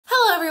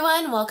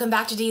everyone, welcome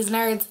back to D's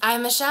Nerds.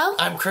 I'm Michelle.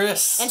 I'm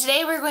Chris. And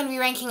today we're going to be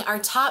ranking our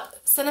top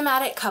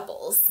cinematic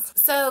couples.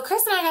 So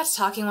Chris and I got to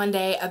talking one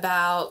day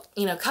about,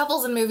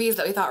 couples in movies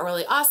that we thought were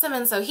really awesome,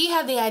 and so he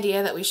had the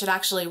idea that we should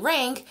actually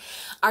rank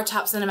our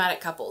top cinematic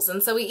couples.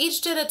 And so we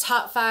each did a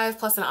top 5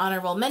 plus an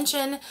honorable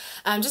mention,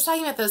 just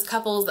talking about those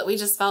couples that we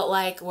just felt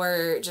like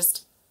were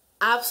just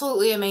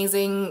absolutely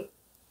amazing,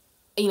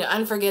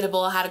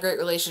 unforgettable, had a great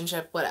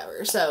relationship,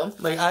 whatever. So,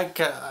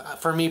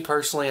 for me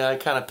personally, I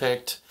kind of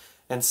picked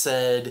and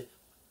said,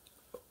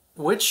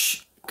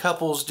 which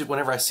couples do,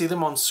 whenever I see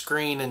them on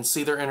screen and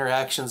see their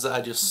interactions,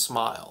 I just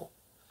smile.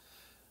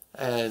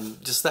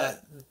 And just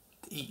that,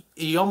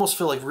 you almost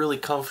feel like really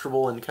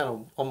comfortable and kind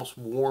of almost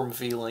warm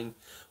feeling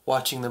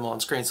watching them on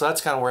screen. So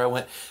that's kind of where I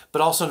went,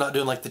 but also not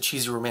doing like the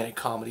cheesy romantic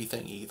comedy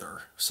thing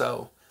either.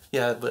 So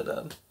yeah,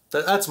 but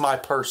that's my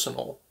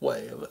personal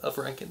way of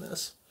ranking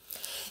this.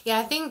 Yeah,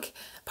 I think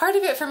part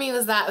of it for me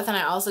was that, but then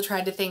I also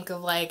tried to think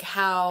of like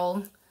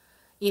how,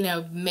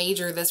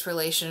 major this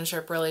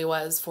relationship really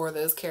was for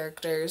those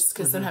characters.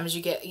 Because sometimes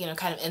you get,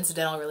 kind of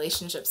incidental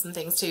relationships and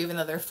things too. Even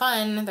though they're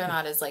fun, they're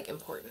not as like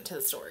important to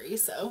the story.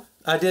 So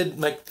I did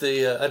make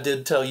I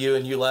did tell you,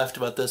 and you laughed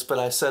about this, but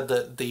I said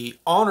that the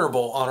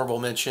honorable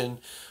mention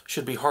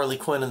should be Harley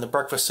Quinn and the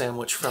breakfast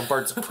sandwich from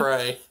Birds of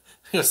Prey.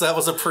 Because that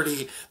was a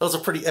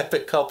pretty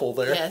epic couple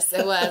there. Yes,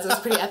 it was. It was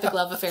a pretty epic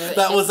love affair.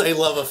 That was a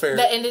love affair.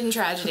 That ended in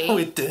tragedy. Oh,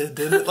 it did,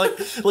 didn't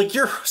it? Like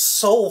your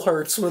soul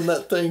hurts when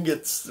that thing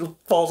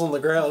falls on the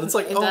ground. It's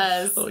like, it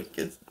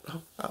does.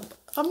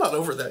 I'm not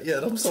over that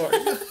yet. I'm sorry.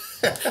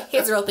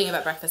 Here's the real thing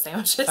about breakfast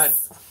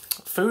sandwiches.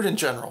 Food in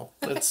general,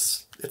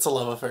 it's a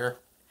love affair.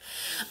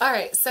 All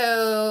right,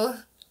 so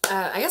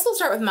I guess we'll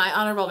start with my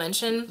honorable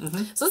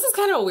mention. So this is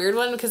kind of a weird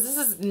one because this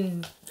is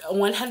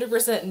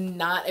 100%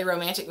 not a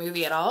romantic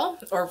movie at all,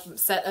 or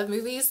set of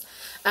movies.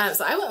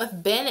 So I went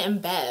with Ben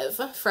and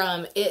Bev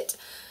from It,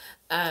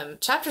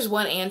 chapters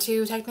 1 and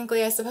 2,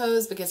 technically, I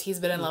suppose, because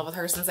he's been in love with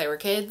her since they were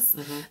kids.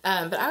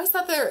 But I always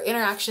thought their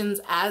interactions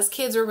as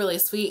kids were really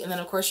sweet, and then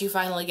of course you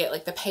finally get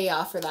like the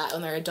payoff for that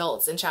when they're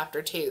adults in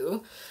chapter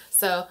 2.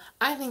 So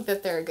I think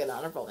that they're a good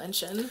honorable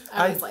mention.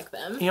 I always like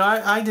them.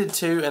 I did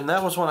too, and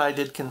that was one I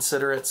did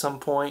consider at some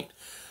point.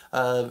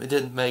 It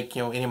didn't make,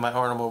 any of my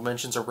honorable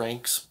mentions or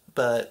ranks,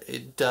 but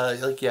it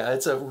does.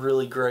 It's a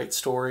really great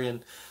story,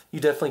 and you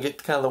definitely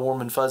get kind of the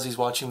warm and fuzzies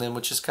watching them,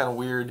 which is kind of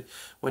weird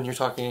when you're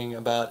talking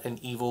about an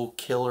evil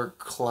killer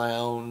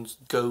clown,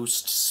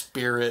 ghost,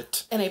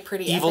 spirit, and a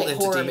pretty evil epic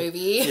entity. Horror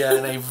movie. Yeah,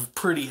 and a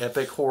pretty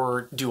epic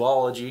horror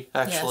duology,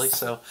 actually. Yes.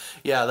 So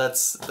yeah,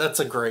 that's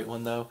a great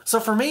one though. So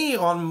for me,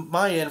 on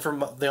my end,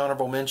 from the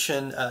honorable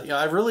mention,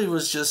 I really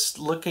was just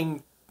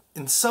looking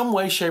in some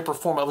way, shape, or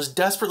form. I was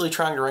desperately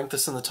trying to rank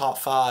this in the top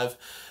 5,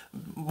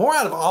 more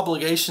out of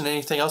obligation than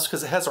anything else,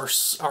 because it has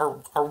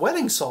our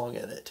wedding song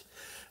in it.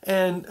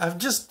 And I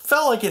just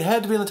felt like it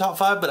had to be in the top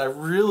 5, but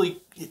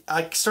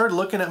I started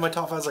looking at my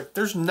top 5, I was like,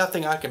 there's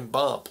nothing I can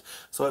bump.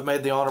 So it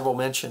made the honorable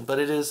mention, but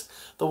it is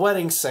The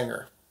Wedding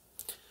Singer.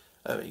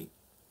 I mean,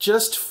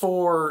 just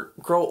for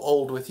Grow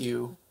Old With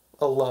You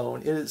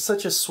alone, it is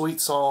such a sweet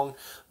song,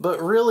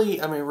 but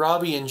really, I mean,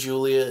 Robbie and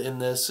Julia in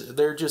this,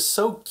 they're just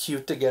so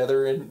cute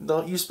together, and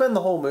you spend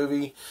the whole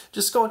movie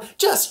just going,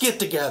 just get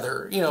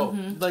together,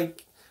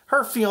 like,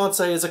 her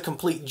fiance is a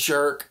complete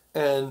jerk.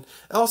 And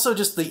also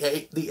just the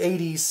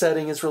 80s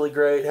setting is really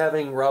great.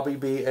 Having Robbie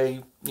be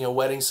a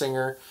wedding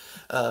singer,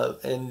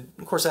 and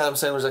of course Adam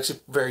Sandler's actually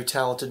very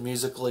talented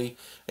musically,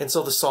 and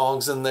so the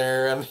songs in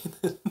there. I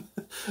mean,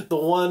 the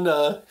one,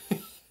 but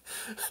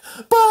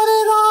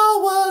it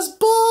all was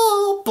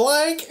bull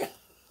blank.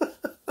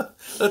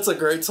 That's a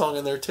great song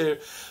in there too.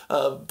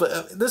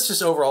 But this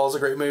just overall is a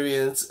great movie,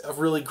 and it's a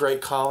really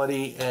great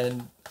comedy.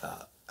 And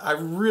I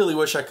really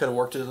wish I could have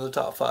worked it in the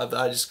top 5, but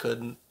I just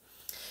couldn't.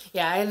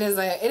 Yeah, it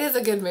is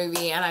a good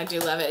movie, and I do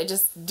love it. It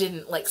just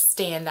didn't like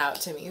stand out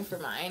to me for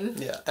mine.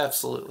 Yeah,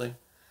 absolutely.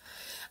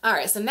 All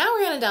right, so now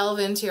we're going to delve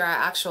into our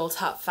actual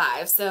top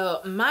 5. So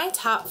my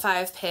top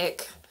 5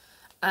 pick,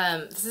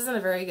 this isn't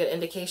a very good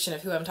indication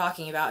of who I'm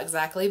talking about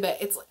exactly, but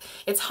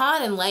it's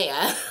Han and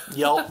Leia.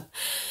 Yep.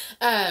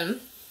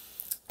 And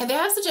they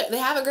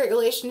have a great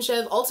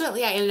relationship.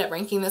 Ultimately, I ended up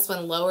ranking this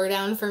one lower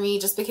down for me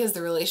just because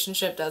the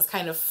relationship does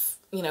kind of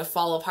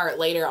fall apart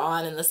later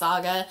on in the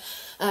saga.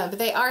 But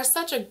they are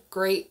such a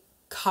great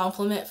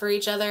compliment for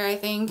each other, I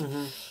think.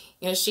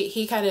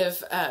 He kind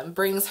of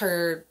brings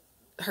her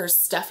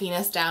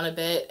stuffiness down a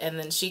bit, and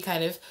then she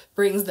kind of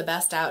brings the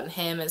best out in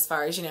him as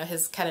far as,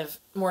 his kind of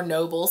more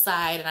noble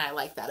side, and I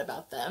like that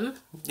about them.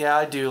 Yeah,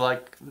 I do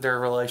like their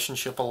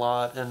relationship a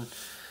lot, and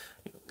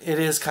it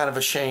is kind of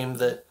a shame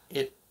that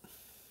it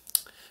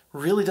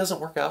really doesn't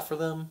work out for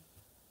them.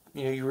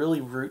 You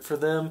really root for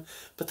them.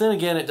 But then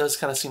again, it does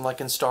kind of seem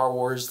like in Star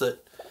Wars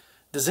that,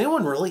 does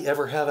anyone really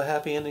ever have a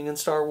happy ending in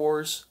Star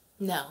Wars?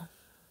 No.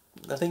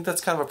 I think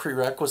that's kind of a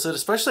prerequisite,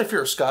 especially if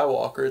you're a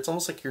Skywalker. It's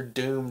almost like you're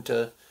doomed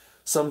to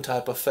some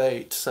type of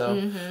fate.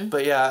 So,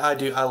 but yeah,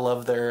 I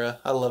love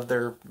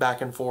their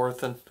back and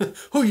forth. And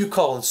who you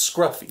calling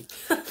Scruffy?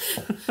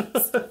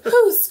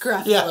 Who's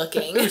scruffy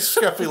looking? Who's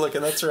scruffy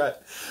looking? That's right.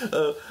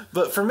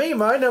 But for me,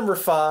 my number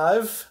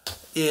 5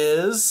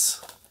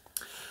 is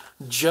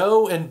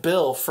Joe and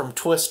Bill from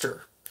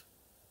Twister.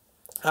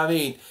 I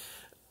mean,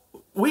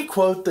 we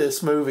quote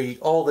this movie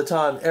all the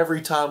time,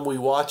 every time we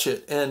watch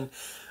it, and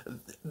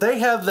they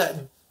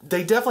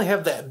definitely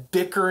have that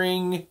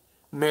bickering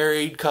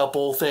married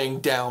couple thing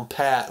down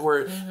pat,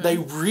 where they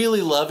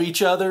really love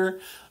each other,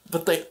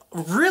 but they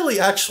really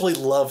actually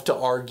love to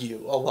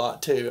argue a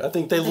lot too. I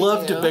think they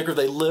love to bicker,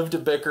 they live to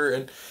bicker,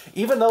 and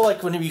even though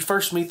like when you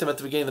first meet them at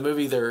the beginning of the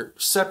movie, they're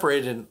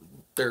separated and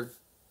they're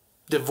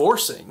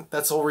divorcing,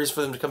 that's the whole reason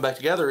for them to come back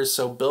together, is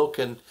so Bill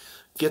can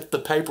get the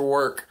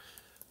paperwork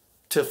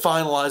to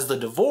finalize the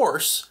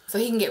divorce. So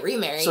he can get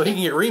remarried.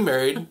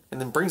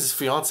 And then brings his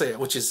fiance,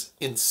 which is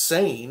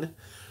insane.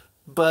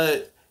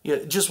 But yeah,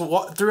 just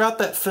throughout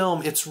that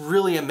film, it's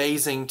really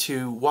amazing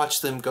to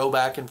watch them go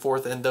back and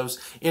forth and those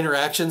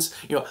interactions.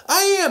 You know,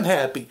 I am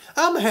happy.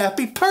 I'm a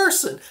happy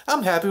person.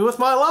 I'm happy with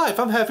my life.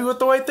 I'm happy with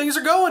the way things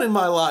are going in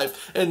my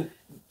life. And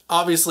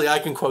obviously I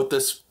can quote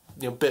this,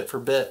 you know, bit for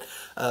bit.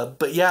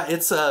 But yeah,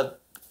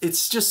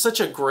 it's just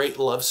such a great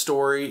love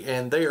story,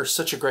 and they are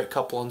such a great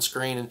couple on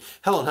screen. And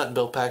Helen Hunt and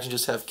Bill Paxton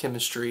just have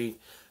chemistry,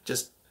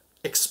 just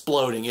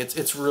exploding.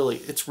 It's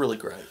really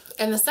great.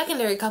 And the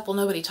secondary couple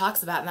nobody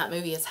talks about in that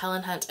movie is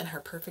Helen Hunt and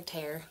her perfect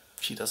hair.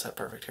 She does have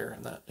perfect hair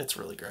in that. It's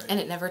really great. And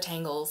it never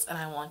tangles, and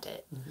I want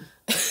it.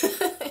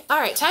 All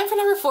right, time for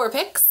number 4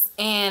 picks.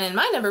 And in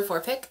my number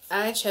 4 pick,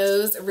 I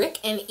chose Rick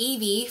and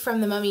Evie from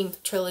the Mummy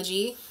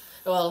trilogy.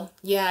 Well,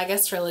 yeah, I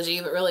guess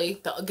trilogy, but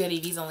really the good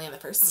Evie's only in the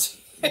first.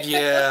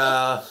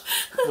 Yeah,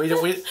 we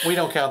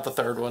don't count the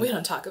third one. We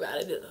don't talk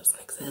about it. It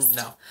doesn't exist.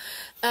 No.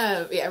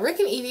 Yeah, Rick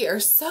and Evie are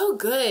so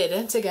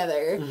good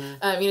together. You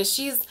know,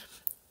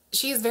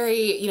 she's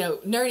very, you know,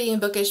 nerdy and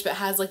bookish, but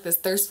has like this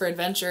thirst for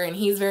adventure, and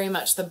he's very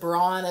much the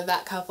brawn of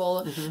that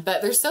couple.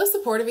 But they're so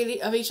supportive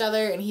of each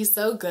other, and he's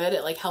so good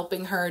at like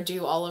helping her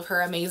do all of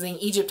her amazing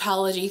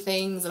Egyptology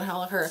things and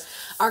all of her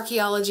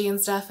archaeology and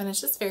stuff, and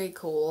it's just very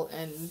cool.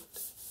 And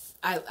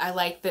I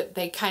like that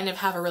they kind of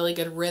have a really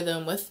good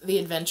rhythm with the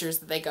adventures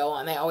that they go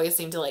on. They always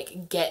seem to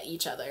like get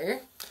each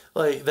other.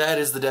 Like, that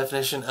is the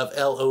definition of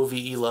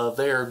LOVE, love.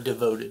 They are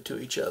devoted to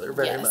each other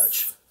very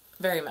much.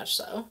 Very much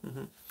so.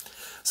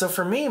 So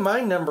for me, my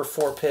number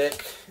 4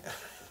 pick,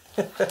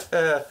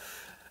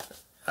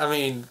 I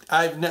mean,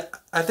 I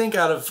think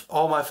out of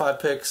all my 5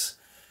 picks,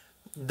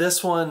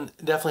 this one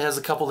definitely has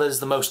a couple that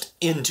is the most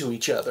into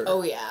each other.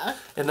 Oh, yeah.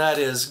 And that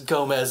is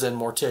Gomez and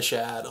Morticia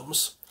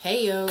Addams.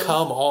 Hey, yo.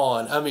 Come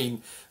on. I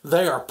mean,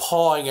 they are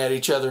pawing at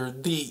each other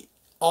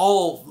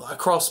all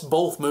across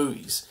both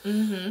movies.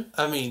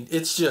 I mean,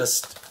 it's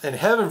just, and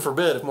heaven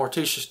forbid if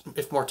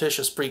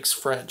Morticia speaks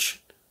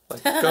French.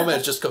 Like,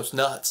 Gomez just goes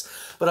nuts.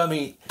 But I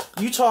mean,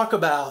 you talk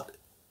about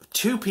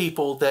 2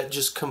 people that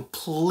just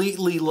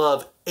completely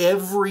love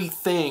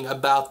everything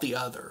about the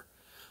other.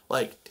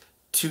 Like,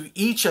 to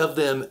each of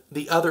them,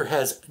 the other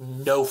has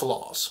no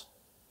flaws.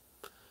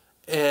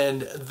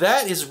 And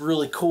that is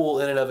really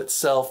cool in and of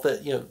itself,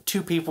 that, you know,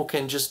 2 people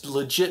can just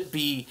legit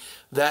be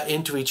that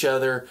into each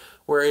other,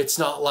 where it's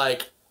not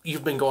like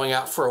you've been going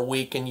out for a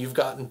week and you've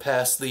gotten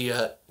past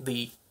the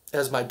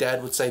as my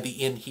dad would say,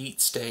 the in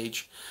heat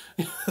stage.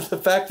 The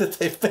fact that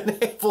they've been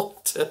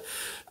able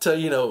to,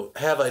 you know,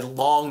 have a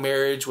long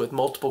marriage with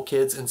multiple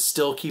kids and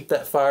still keep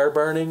that fire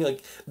burning,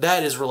 like,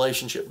 that is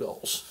relationship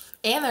goals.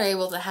 And they're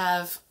able to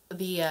have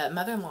the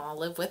mother-in-law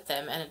live with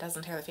them, and it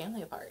doesn't tear the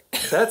family apart.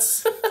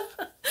 That's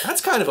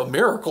kind of a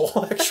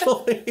miracle,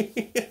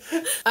 actually.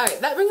 All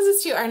right, that brings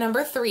us to our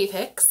number 3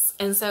 picks.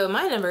 And so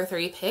my number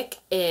 3 pick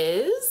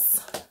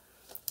is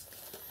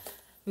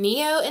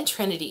Neo and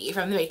Trinity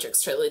from the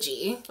Matrix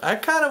trilogy. I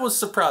kind of was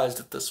surprised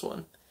at this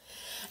one.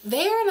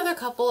 They're another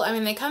couple. I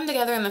mean, they come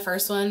together in the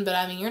first one, but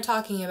I mean, you're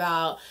talking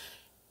about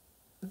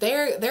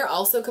they're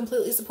also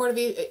completely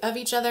supportive of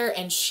each other,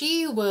 and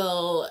she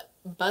will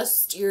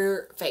bust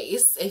your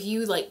face if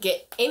you like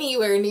get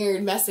anywhere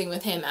near messing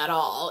with him at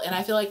all. And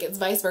I feel like it's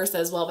vice versa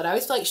as well, but I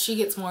always feel like she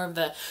gets more of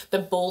the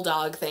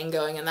bulldog thing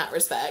going in that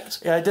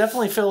respect. Yeah, I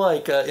definitely feel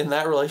like in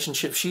that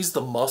relationship, she's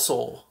the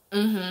muscle.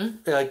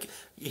 Like,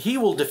 he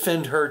will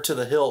defend her to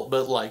the hilt,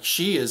 but like,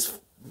 she is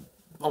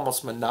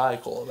almost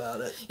maniacal about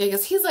it. Yeah,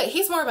 because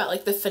he's more about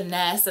like the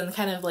finesse and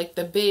kind of like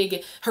the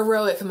big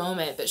heroic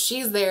moment, but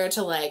she's there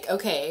to like,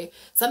 okay,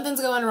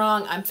 something's going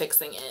wrong, I'm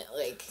fixing it.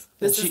 Like,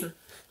 this is...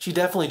 She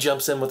definitely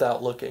jumps in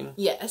without looking.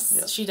 Yes,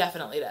 yeah. She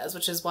definitely does,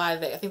 which is why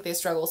I think they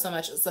struggle so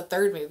much. It's the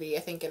 3rd movie, I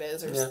think it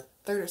is, or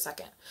third or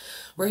second,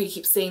 where he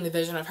keeps seeing the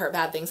vision of her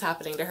bad things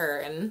happening to her,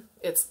 and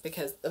it's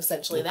because of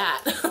essentially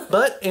that.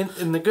 But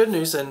in the good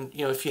news, and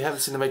you know, if you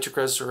haven't seen The Matrix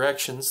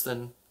Resurrections,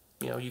 then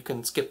you know you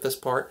can skip this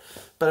part.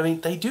 But I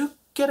mean, they do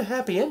get a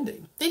happy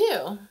ending. They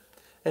do.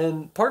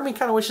 And part of me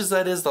kind of wishes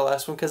that is the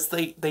last one, because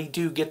they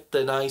do get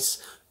the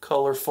nice,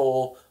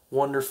 colorful,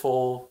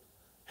 wonderful,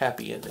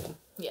 happy ending.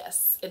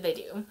 Yes, they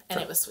do. And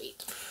it was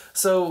sweet.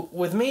 So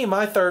with me,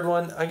 my third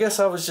one, I guess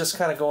I was just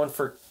kind of going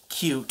for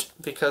cute,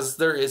 because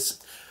there is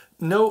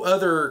no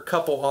other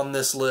couple on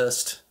this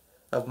list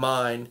of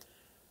mine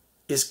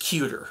is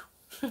cuter.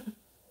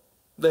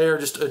 They are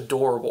just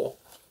adorable.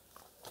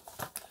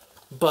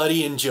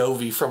 Buddy and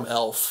Jovi from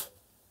Elf.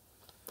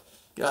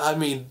 I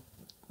mean,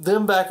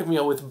 them back,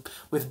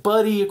 with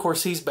Buddy, of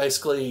course, he's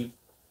basically,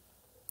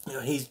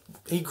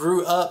 he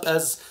grew up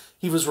as,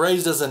 he was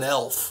raised as an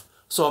elf.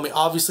 So, I mean,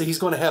 obviously he's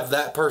going to have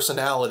that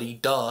personality,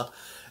 duh.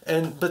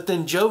 But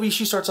then Jovi,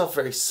 she starts off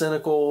very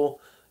cynical,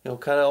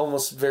 kind of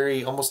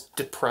almost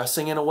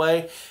depressing in a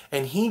way.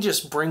 And he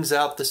just brings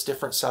out this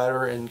different side of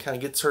her and kind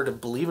of gets her to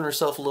believe in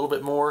herself a little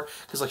bit more.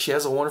 Because, she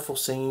has a wonderful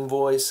singing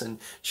voice and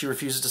she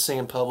refuses to sing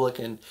in public.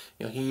 And,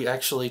 he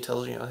actually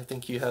tells her, I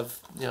think you have,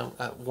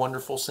 a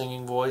wonderful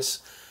singing voice.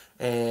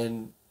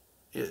 And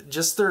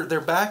just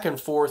their back and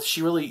forth,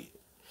 she really,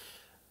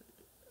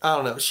 I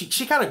don't know,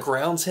 she kind of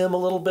grounds him a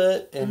little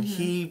bit. And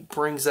he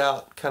brings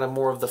out kind of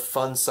more of the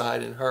fun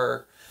side in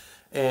her.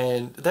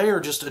 And they are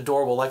just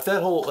adorable. Like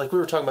that whole, we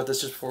were talking about this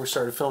just before we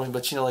started filming,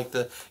 but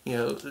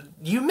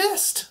you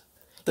missed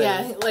thing.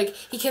 Yeah,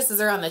 he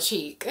kisses her on the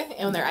cheek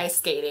when they're ice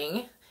skating.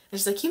 And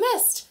she's like, you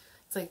missed.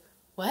 It's like,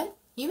 what?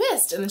 You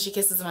missed. And then she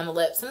kisses him on the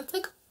lips. And it's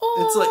like,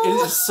 oh.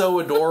 It is so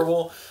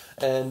adorable.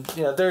 And,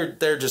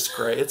 they're just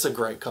great. It's a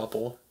great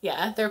couple.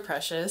 Yeah, they're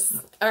precious.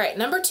 All right,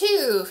 number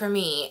 2 for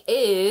me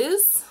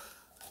is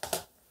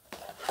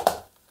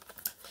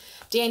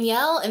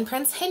Danielle and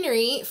Prince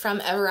Henry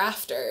from Ever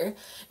After.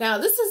 Now,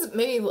 this is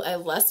maybe a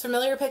less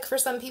familiar pick for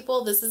some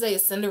people. This is a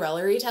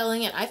Cinderella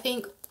retelling, and I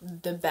think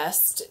the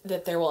best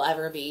that there will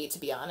ever be, to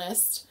be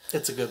honest.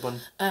 It's a good one.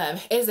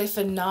 It is a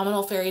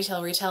phenomenal fairy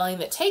tale retelling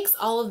that takes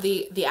all of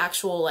the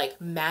actual,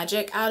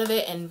 magic out of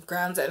it and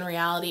grounds it in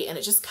reality, and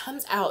it just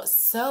comes out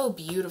so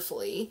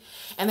beautifully.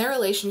 And their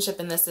relationship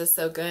in this is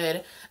so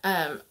good.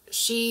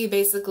 She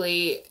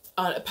basically,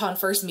 upon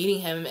first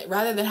meeting him,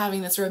 rather than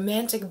having this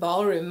romantic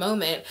ballroom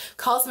moment,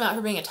 calls him out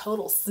for being a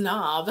total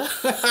snob.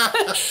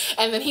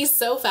 And then he's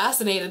so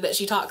fascinated that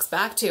she talks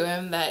back to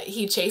him that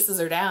he chases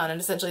her down, and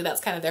essentially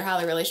that's kind of how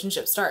their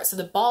relationship starts. So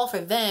the ball for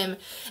them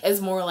is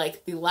more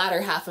like the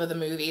latter half of the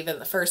movie than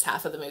the first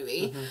half of the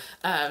movie.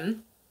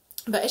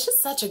 But it's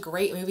just such a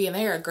great movie, and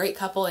they are a great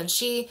couple, and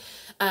she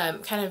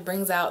kind of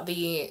brings out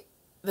the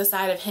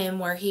side of him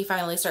where he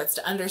finally starts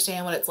to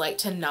understand what it's like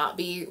to not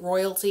be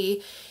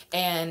royalty,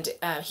 and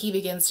he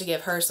begins to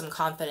give her some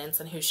confidence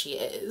in who she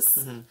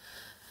is.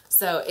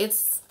 So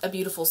it's a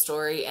beautiful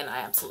story, and I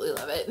absolutely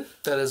love it.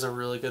 That is a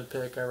really good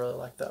pick. I really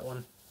like that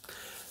one.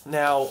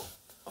 Now,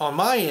 on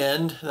my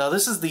end,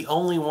 this is the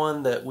only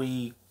one that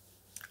we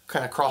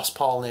kind of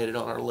cross-pollinated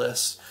on our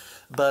list.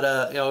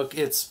 But,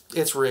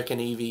 it's Rick and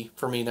Evie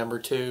for me, number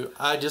 2.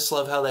 I just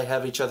love how they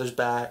have each other's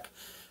back,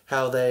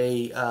 how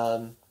they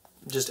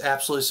just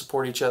absolutely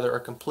support each other, are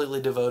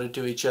completely devoted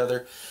to each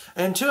other.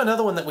 And to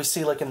another one that we see,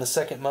 in the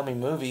second Mummy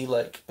movie,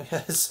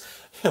 as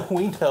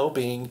we know,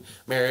 being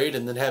married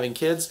and then having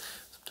kids,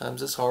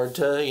 sometimes it's hard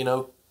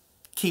to,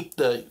 keep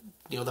the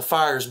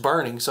fires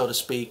burning, so to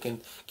speak,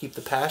 and keep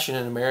the passion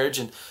in a marriage,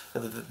 and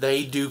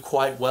they do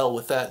quite well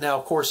with that. Now,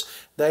 of course,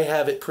 they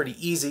have it pretty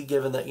easy,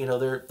 given that,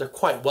 they're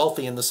quite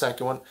wealthy in the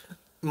second one.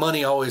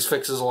 Money always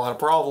fixes a lot of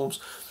problems,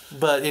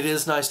 but it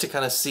is nice to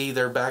kind of see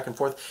their back and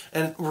forth.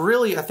 And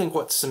really, I think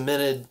what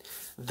cemented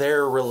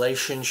their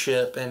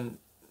relationship, and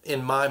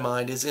in my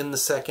mind, is in the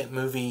second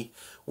movie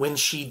when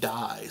she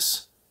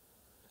dies.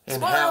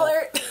 And Spoiler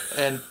alert!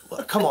 And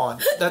come on,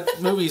 that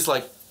movie's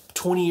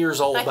 20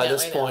 years old by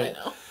this point.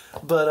 I know.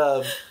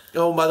 But,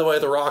 oh, by the way,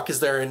 The Rock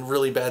is there in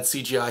really bad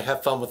CGI.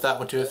 Have fun with that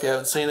one, too, if you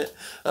haven't seen it.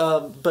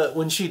 But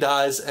when she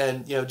dies,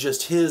 and,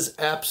 just his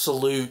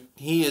absolute,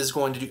 he is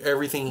going to do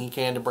everything he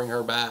can to bring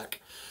her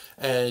back.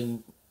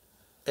 And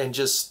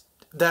just,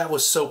 that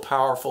was so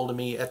powerful to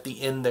me at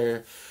the end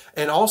there.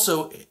 And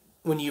also,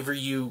 whenever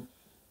you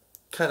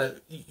kind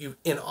of,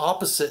 in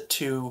opposite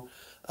to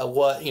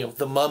what,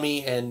 the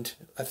Mummy and,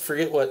 I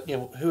forget what,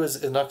 who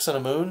is it, Knocks on a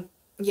Moon?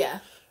 Yeah.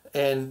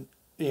 And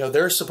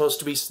they're supposed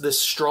to be this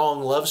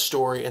strong love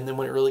story, and then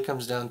when it really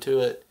comes down to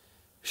it,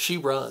 she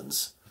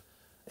runs,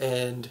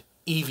 and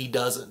Evie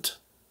doesn't.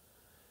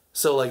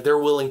 So, they're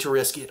willing to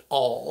risk it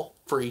all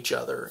for each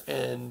other,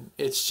 and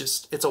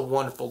it's a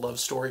wonderful love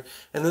story.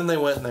 And then they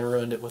went and they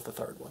ruined it with the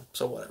third one,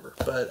 so whatever.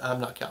 But I'm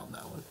not counting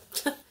that one.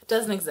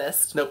 Doesn't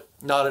exist. Nope,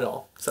 not at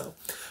all. So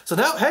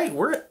now, hey,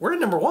 we're at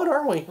number 1,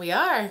 aren't we? We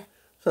are.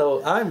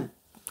 So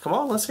come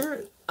on, let's hear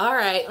it. All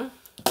right.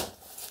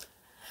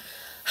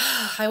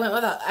 I went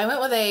with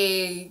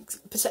a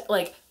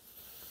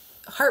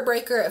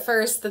heartbreaker at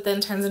first that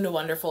then turns into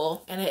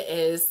wonderful, and it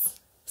is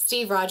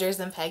Steve Rogers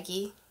and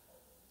Peggy.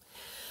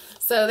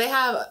 So they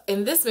have,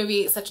 in this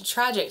movie, such a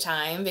tragic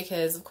time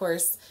because, of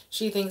course,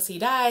 she thinks he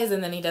dies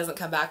and then he doesn't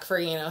come back for,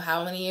 you know,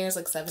 how many years?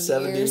 Like 70 years?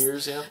 70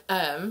 years, yeah.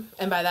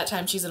 And by that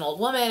time she's an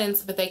old woman,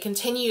 but they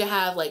continue to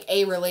have, like,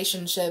 a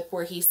relationship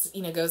where he,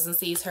 you know, goes and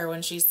sees her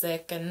when she's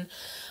sick and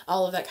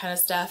all of that kind of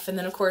stuff. And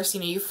then, of course, you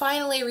know, you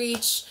finally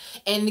reach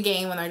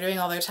Endgame when they're doing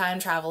all their time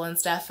travel and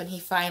stuff, and he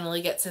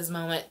finally gets his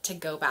moment to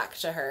go back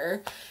to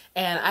her.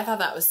 And I thought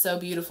that was so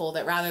beautiful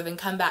that rather than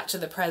come back to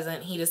the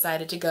present, he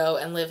decided to go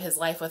and live his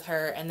life with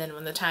her. And then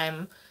when the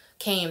time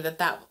came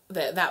that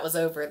was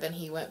over, then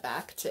he went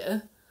back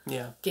to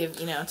give,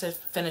 you know, to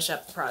finish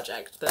up the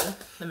project,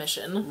 the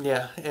mission.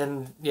 Yeah,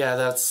 and yeah,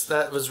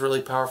 that was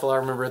really powerful. I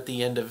remember at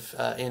the end of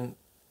at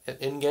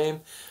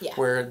Endgame,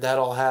 where that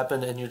all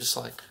happened, and you're just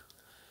like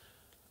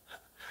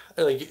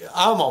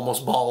I'm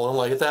almost bawling.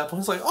 Like at that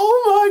point, it's like,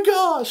 oh my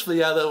gosh! But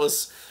yeah, that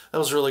was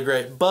really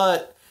great.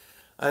 But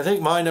I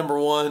think my number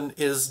one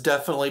is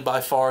definitely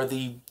by far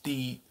the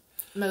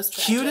most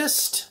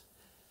cutest,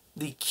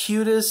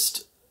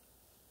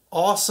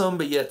 awesome,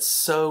 but yet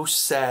so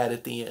sad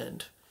at the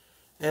end.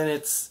 And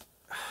it's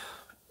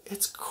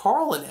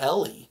Carl and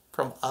Ellie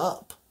from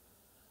Up.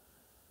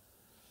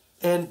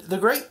 And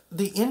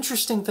the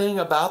interesting thing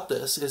about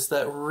this is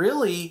that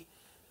really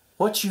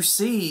what you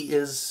see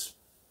is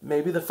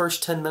maybe the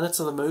first 10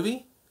 minutes of the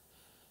movie.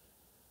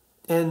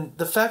 And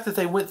the fact that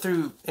they went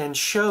through and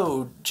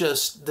showed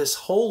just this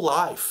whole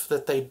life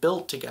that they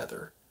built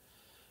together.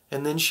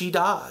 And then she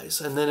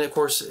dies. And then, of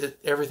course,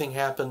 everything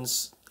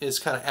happens is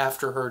kind of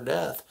after her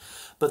death.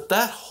 But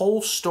that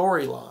whole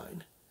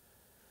storyline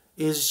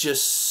is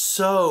just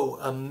so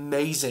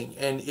amazing.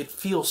 And it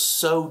feels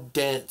so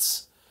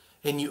dense.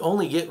 And you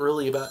only get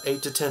really about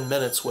 8 to 10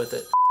 minutes with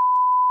it.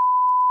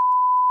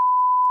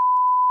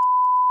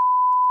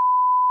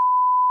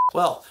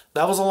 Well,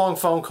 that was a long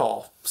phone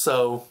call.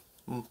 So...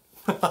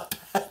 my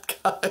bad,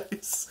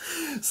 guys.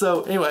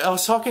 So anyway, I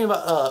was talking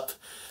about Up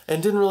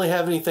and didn't really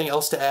have anything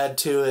else to add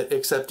to it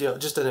except, you know,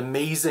 just an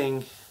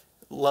amazing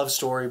love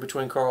story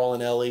between Carl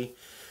and Ellie.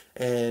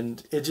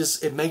 And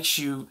it makes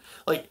you,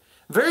 like,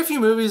 very few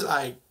movies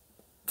I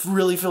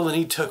really feel the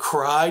need to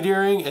cry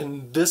during,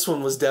 and this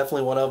one was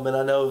definitely one of them.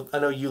 And I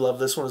know you love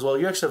this one as well.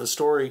 You actually have a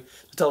story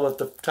to tell about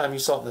the time you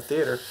saw it in the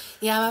theater.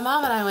 Yeah, my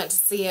mom and I went to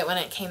see it when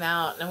it came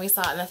out, and we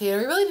saw it in the theater.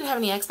 We really didn't have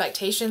any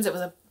expectations. It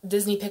was a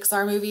Disney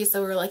Pixar movie,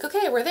 so we were like,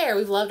 okay, we're there.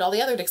 We've loved all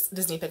the other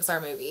Disney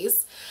Pixar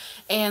movies.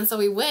 And so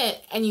we went,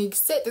 and you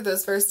sit through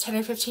those first 10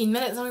 or 15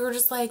 minutes, and we were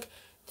just like,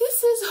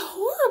 this is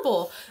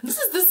horrible. This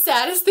is the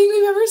saddest thing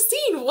we've ever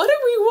seen. What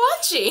are we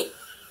watching?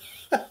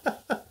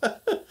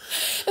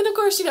 And of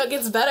course, you know, it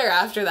gets better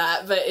after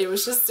that, but it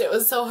was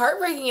so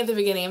heartbreaking at the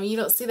beginning. I mean, you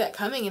don't see that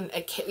coming in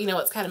a kid, you know,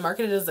 it's kind of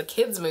marketed as a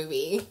kid's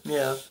movie.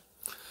 Yeah.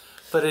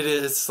 But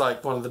it's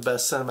like one of the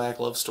best cinematic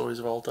love stories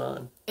of all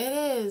time. It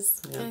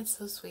is. Yeah. And it's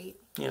so sweet.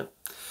 Yeah.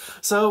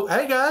 So,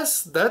 hey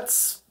guys,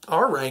 that's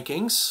our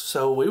rankings.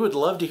 So we would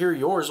love to hear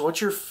yours.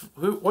 What's your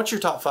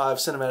top 5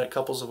 cinematic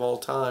couples of all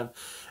time?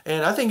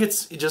 And I think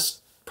it's just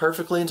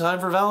perfectly in time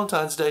for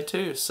Valentine's Day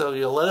too. So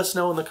you'll let us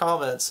know in the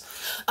comments.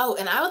 Oh,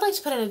 and I would like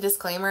to put in a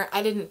disclaimer.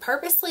 I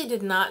purposely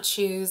did not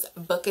choose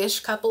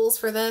bookish couples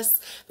for this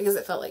because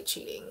it felt like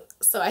cheating.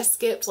 So I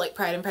skipped like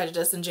Pride and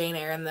Prejudice and Jane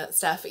Eyre and that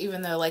stuff,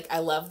 even though like I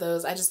love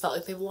those. I just felt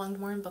like they belonged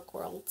more in book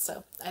world.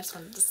 So I just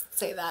wanted to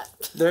say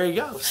that. There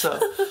you go. So,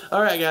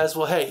 all right guys.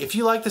 Well, hey, if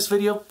you like this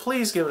video,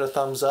 please give it a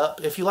thumbs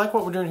up. If you like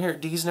what we're doing here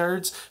at D's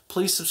Nerds,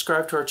 please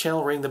subscribe to our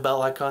channel, ring the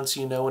bell icon so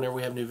you know whenever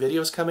we have new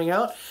videos coming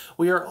out.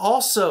 We are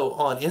also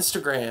on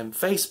Instagram,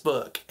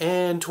 Facebook,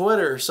 and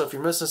Twitter. So if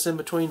you're missing us in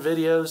between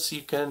videos,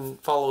 you can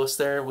follow us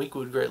there. We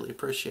would greatly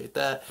appreciate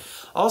that.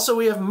 Also,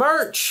 we have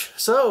merch.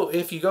 So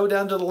if you go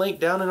down to the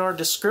link down in our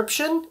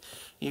description,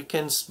 you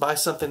can buy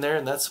something there,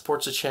 and that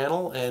supports the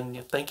channel.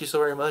 And thank you so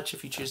very much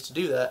if you choose to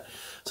do that.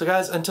 So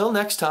guys, until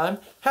next time,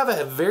 have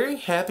a very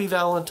happy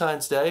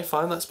Valentine's Day.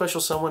 Find that special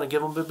someone and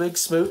give them a big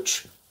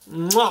smooch.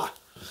 Mwah!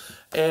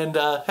 And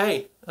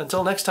hey,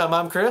 until next time,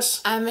 I'm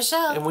Chris. I'm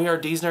Michelle. And we are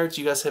D's Nerds.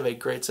 You guys have a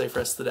great, safe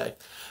rest of the day.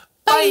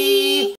 Bye!